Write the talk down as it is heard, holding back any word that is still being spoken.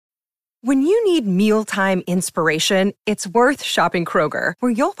When you need mealtime inspiration, it's worth shopping Kroger,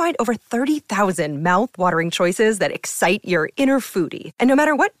 where you'll find over 30,000 mouth-watering choices that excite your inner foodie. And no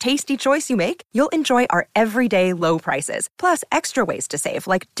matter what tasty choice you make, you'll enjoy our everyday low prices, plus extra ways to save,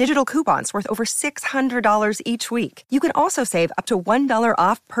 like digital coupons worth over $600 each week. You can also save up to $1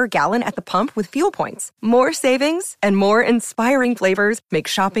 off per gallon at the pump with fuel points. More savings and more inspiring flavors make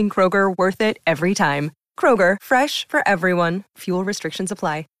shopping Kroger worth it every time. Kroger, fresh for everyone. Fuel restrictions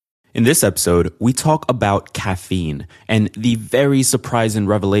apply. In this episode, we talk about caffeine and the very surprising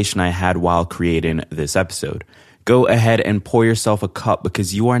revelation I had while creating this episode. Go ahead and pour yourself a cup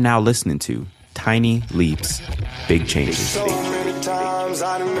because you are now listening to Tiny Leaps, Big Changes. So many times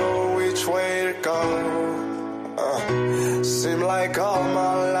I don't know which way to go. Seem like all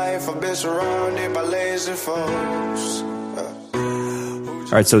my life I've been surrounded by lazy folks.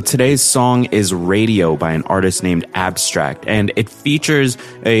 All right, so today's song is Radio by an artist named Abstract, and it features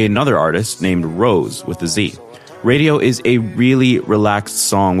another artist named Rose with a Z. Radio is a really relaxed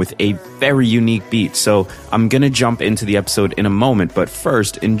song with a very unique beat, so I'm going to jump into the episode in a moment, but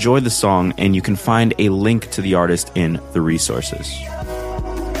first, enjoy the song, and you can find a link to the artist in the resources.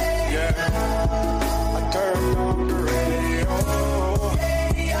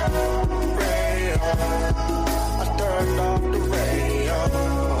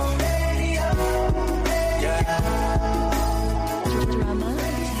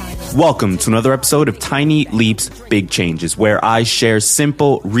 Welcome to another episode of Tiny Leaps, Big Changes, where I share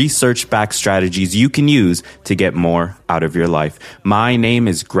simple, research-backed strategies you can use to get more out of your life. My name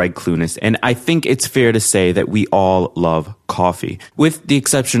is Greg Clunis, and I think it's fair to say that we all love coffee. With the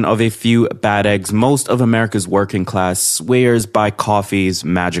exception of a few bad eggs, most of America's working class swears by coffee's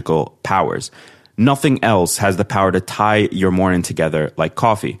magical powers. Nothing else has the power to tie your morning together like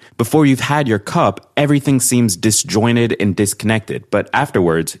coffee. Before you've had your cup, everything seems disjointed and disconnected, but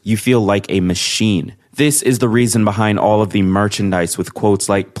afterwards, you feel like a machine. This is the reason behind all of the merchandise with quotes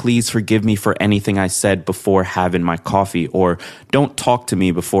like, "Please forgive me for anything I said before having my coffee," or "Don't talk to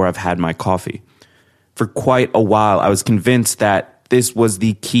me before I've had my coffee." For quite a while, I was convinced that this was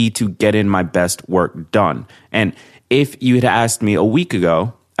the key to getting my best work done. And if you had asked me a week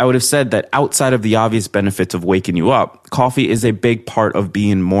ago, I would have said that outside of the obvious benefits of waking you up, coffee is a big part of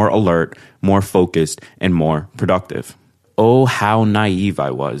being more alert, more focused, and more productive. Oh, how naive I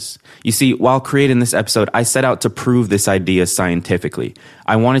was. You see, while creating this episode, I set out to prove this idea scientifically.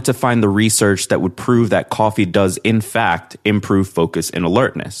 I wanted to find the research that would prove that coffee does, in fact, improve focus and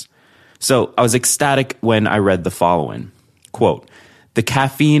alertness. So I was ecstatic when I read the following. Quote, "The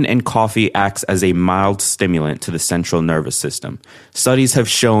caffeine in coffee acts as a mild stimulant to the central nervous system. Studies have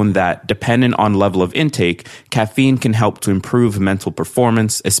shown that, dependent on level of intake, caffeine can help to improve mental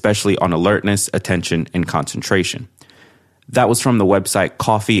performance, especially on alertness, attention, and concentration." That was from the website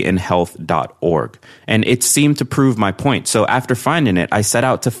coffeeandhealth.org, and it seemed to prove my point. So after finding it, I set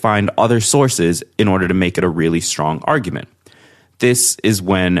out to find other sources in order to make it a really strong argument. This is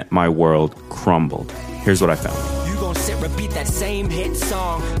when my world crumbled. Here's what I found. Sit, repeat that same hit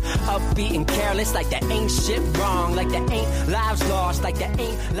song, upbeat and careless, like there ain't shit wrong, like there ain't lives lost, like there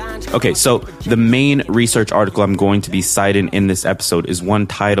ain't lines. Okay, so the main research article I'm going to be citing in this episode is one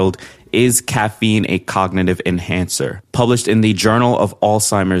titled, "Is Caffeine a Cognitive Enhancer?" published in the Journal of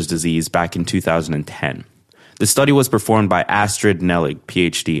Alzheimer's Disease back in 2010. The study was performed by Astrid Nellig,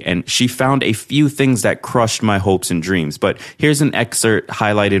 PhD, and she found a few things that crushed my hopes and dreams. But here's an excerpt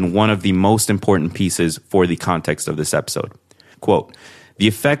highlighting one of the most important pieces for the context of this episode. Quote, "The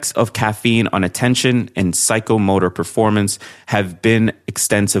effects of caffeine on attention and psychomotor performance have been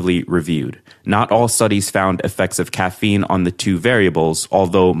extensively reviewed. Not all studies found effects of caffeine on the two variables,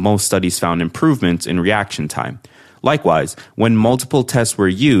 although most studies found improvements in reaction time. Likewise, when multiple tests were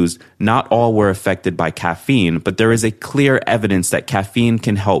used, not all were affected by caffeine, but there is a clear evidence that caffeine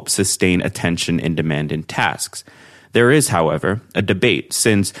can help sustain attention in demanding tasks. There is, however, a debate,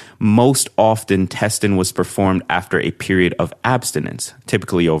 since most often testing was performed after a period of abstinence,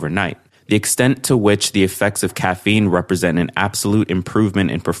 typically overnight. The extent to which the effects of caffeine represent an absolute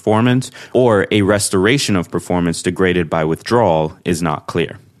improvement in performance or a restoration of performance degraded by withdrawal is not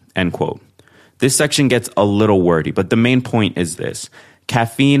clear." End quote. This section gets a little wordy, but the main point is this.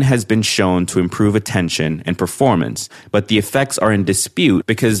 Caffeine has been shown to improve attention and performance, but the effects are in dispute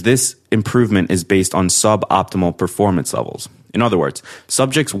because this improvement is based on suboptimal performance levels. In other words,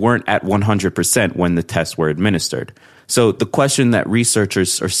 subjects weren't at 100% when the tests were administered. So the question that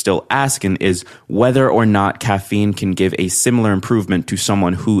researchers are still asking is whether or not caffeine can give a similar improvement to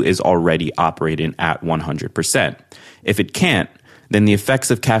someone who is already operating at 100%. If it can't, then the effects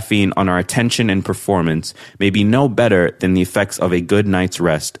of caffeine on our attention and performance may be no better than the effects of a good night's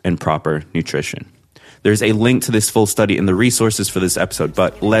rest and proper nutrition. There's a link to this full study in the resources for this episode,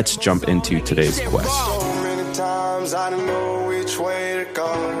 but let's jump into today's quest. So many times I don't know which way to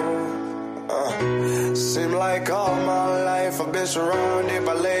go. Seem like all my life I've been surrounded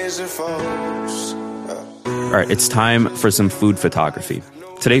by lazy folks. All right, it's time for some food photography.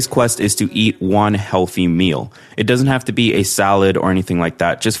 Today's quest is to eat one healthy meal. It doesn't have to be a salad or anything like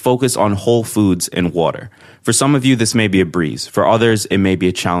that. Just focus on whole foods and water. For some of you, this may be a breeze. For others, it may be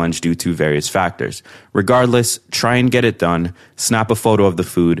a challenge due to various factors. Regardless, try and get it done, snap a photo of the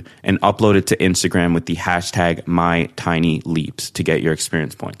food, and upload it to Instagram with the hashtag MyTinyLeaps to get your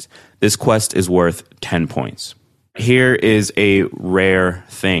experience points. This quest is worth 10 points. Here is a rare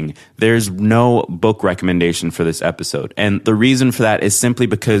thing. There's no book recommendation for this episode. And the reason for that is simply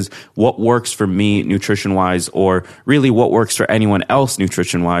because what works for me nutrition-wise, or really what works for anyone else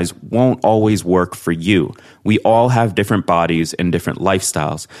nutrition-wise, won't always work for you. We all have different bodies and different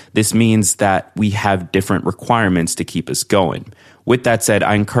lifestyles. This means that we have different requirements to keep us going. With that said,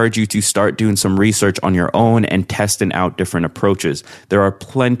 I encourage you to start doing some research on your own and testing out different approaches. There are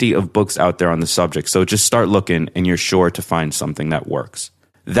plenty of books out there on the subject, so just start looking and you're sure to find something that works.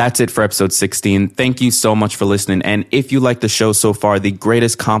 That's it for episode 16. Thank you so much for listening. And if you like the show so far, the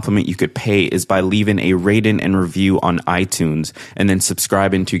greatest compliment you could pay is by leaving a rating and review on iTunes and then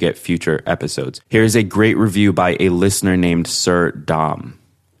subscribing to get future episodes. Here's a great review by a listener named Sir Dom.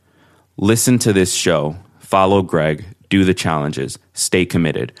 Listen to this show. Follow Greg. Do the challenges. Stay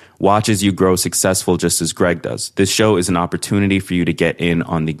committed. Watch as you grow successful just as Greg does. This show is an opportunity for you to get in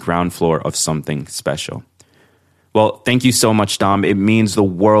on the ground floor of something special. Well, thank you so much, Dom. It means the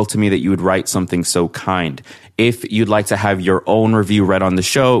world to me that you would write something so kind. If you'd like to have your own review read on the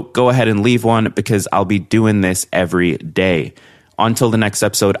show, go ahead and leave one because I'll be doing this every day. Until the next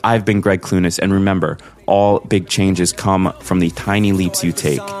episode, I've been Greg Clunis, and remember, all big changes come from the tiny leaps you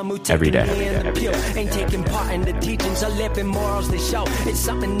take every day. Ain't taking part in the teachings or living morals they show. It's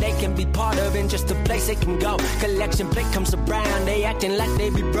something they can be part of and just a place they can go. Collection plate comes around, they acting like they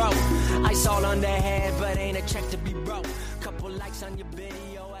be broke. Ice all on their head, but ain't a check to be broke. Couple likes on your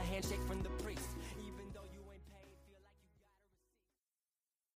video, a handshake from the priest.